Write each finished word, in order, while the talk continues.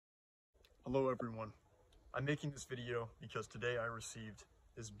Hello everyone. I'm making this video because today I received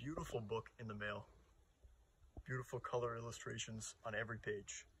this beautiful book in the mail. Beautiful color illustrations on every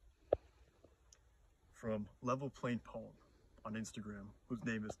page. From Level Plain Poem on Instagram, whose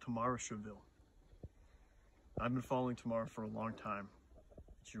name is Tamara Cheville. I've been following Tamara for a long time.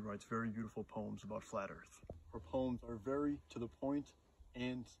 She writes very beautiful poems about flat earth. Her poems are very to the point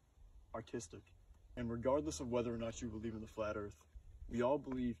and artistic. And regardless of whether or not you believe in the flat earth, we all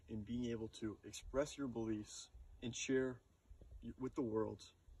believe in being able to express your beliefs and share with the world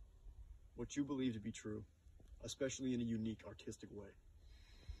what you believe to be true, especially in a unique artistic way.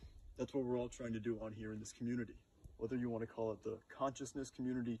 That's what we're all trying to do on here in this community. Whether you want to call it the consciousness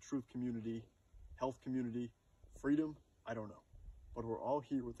community, truth community, health community, freedom, I don't know. But we're all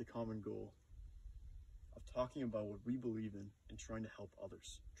here with the common goal of talking about what we believe in and trying to help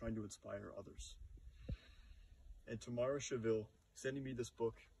others, trying to inspire others. And Tamara Cheville sending me this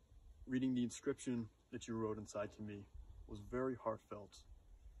book, reading the inscription that you wrote inside to me was very heartfelt,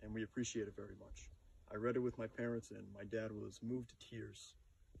 and we appreciate it very much. I read it with my parents, and my dad was moved to tears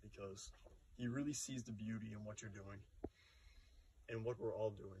because he really sees the beauty in what you're doing and what we're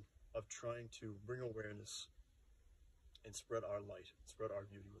all doing of trying to bring awareness and spread our light, spread our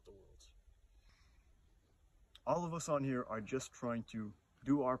beauty with the world. All of us on here are just trying to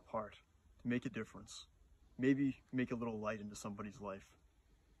do our part to make a difference. Maybe make a little light into somebody's life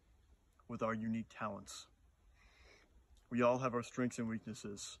with our unique talents. We all have our strengths and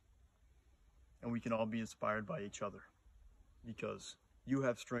weaknesses, and we can all be inspired by each other because you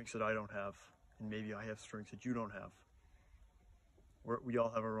have strengths that I don't have, and maybe I have strengths that you don't have. We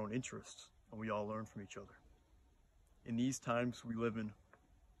all have our own interests, and we all learn from each other. In these times we live in,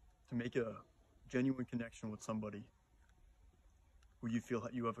 to make a genuine connection with somebody who you feel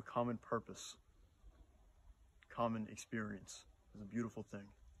you have a common purpose, common experience, is a beautiful thing,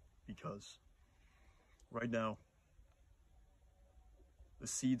 because right now the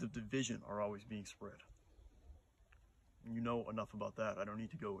seeds of division are always being spread. You know enough about that. I don't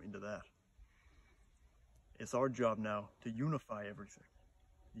need to go into that. It's our job now to unify everything,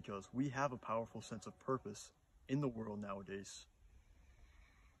 because we have a powerful sense of purpose in the world nowadays.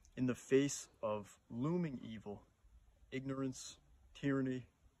 In the face of looming evil, ignorance, tyranny,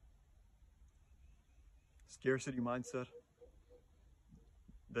 scarcity mindset,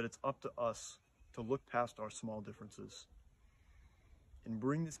 that it's up to us to look past our small differences and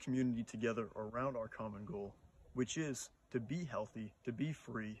bring this community together around our common goal, which is to be healthy, to be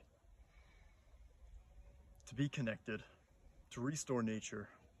free, to be connected, to restore nature,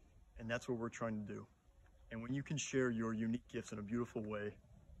 and that's what we're trying to do. And when you can share your unique gifts in a beautiful way,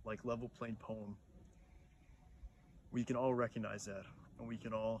 like Level Plain Poem, we can all recognize that, and we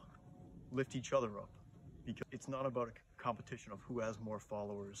can all lift each other up. Because it's not about a competition of who has more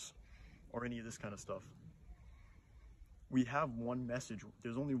followers or any of this kind of stuff. We have one message,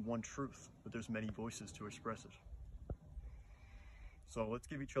 there's only one truth, but there's many voices to express it. So let's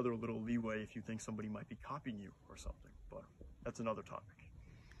give each other a little leeway if you think somebody might be copying you or something, but that's another topic.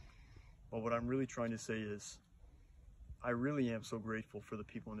 But what I'm really trying to say is, I really am so grateful for the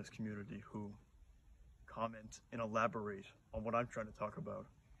people in this community who comment and elaborate on what I'm trying to talk about,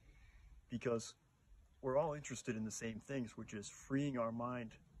 because we're all interested in the same things, which is freeing our mind,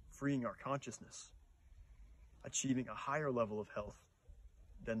 freeing our consciousness, achieving a higher level of health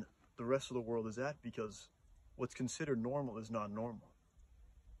than the rest of the world is at, because what's considered normal is not normal.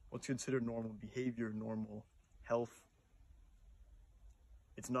 What's considered normal behavior, normal health,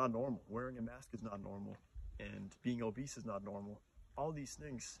 it's not normal. Wearing a mask is not normal, and being obese is not normal. All these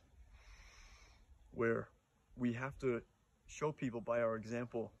things where we have to show people by our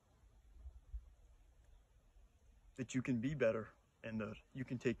example that you can be better and that you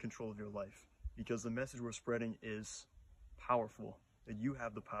can take control of your life, because the message we're spreading is powerful, that you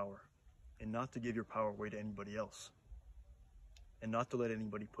have the power, and not to give your power away to anybody else, and not to let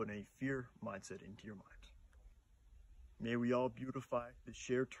anybody put any fear mindset into your mind. May we all beautify the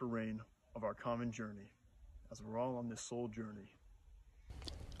shared terrain of our common journey as we're all on this soul journey.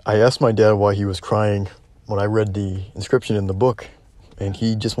 I asked my dad why he was crying when I read the inscription in the book, and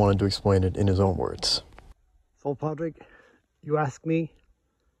he just wanted to explain it in his own words. So, Patrick, you ask me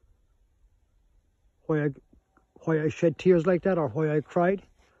why I shed tears like that, or why I cried.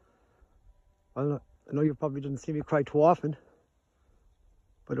 Well, I know you probably didn't see me cry too often,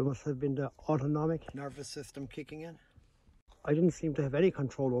 but it must have been the autonomic nervous system kicking in. I didn't seem to have any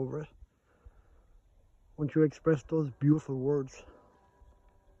control over it. Once you expressed those beautiful words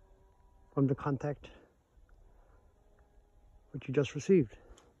from the contact which you just received,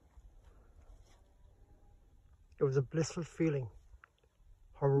 it was a blissful feeling,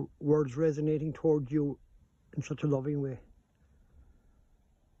 Her words resonating toward you in such a loving way.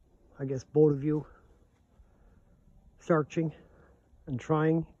 I guess both of you searching and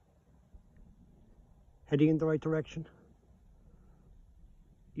trying, heading in the right direction.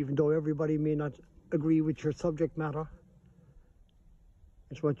 Even though everybody may not agree with your subject matter,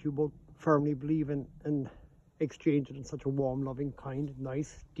 it's what you both firmly believe in and exchange it in such a warm, loving, kind,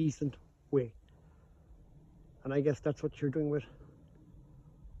 nice, decent way. And I guess that's what you're doing with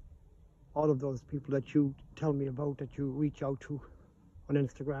all of those people that you tell me about, that you reach out to on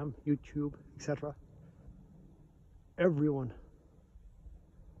Instagram, YouTube, etc. Every one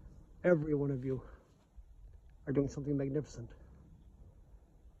of you are doing something magnificent.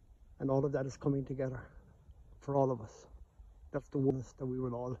 And all of that is coming together for all of us. That's the oneness that we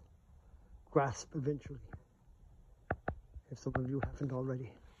will all grasp eventually. If some of you haven't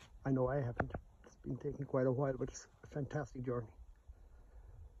already. I know I haven't. It's been taking quite a while, but it's a fantastic journey.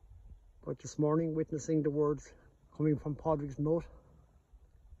 But this morning, witnessing the words coming from Padraig's note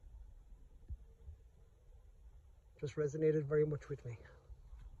just resonated very much with me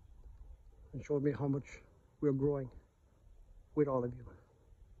and showed me how much we're growing with all of you.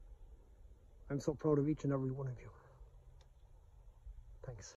 I'm so proud of each and every one of you. Thanks.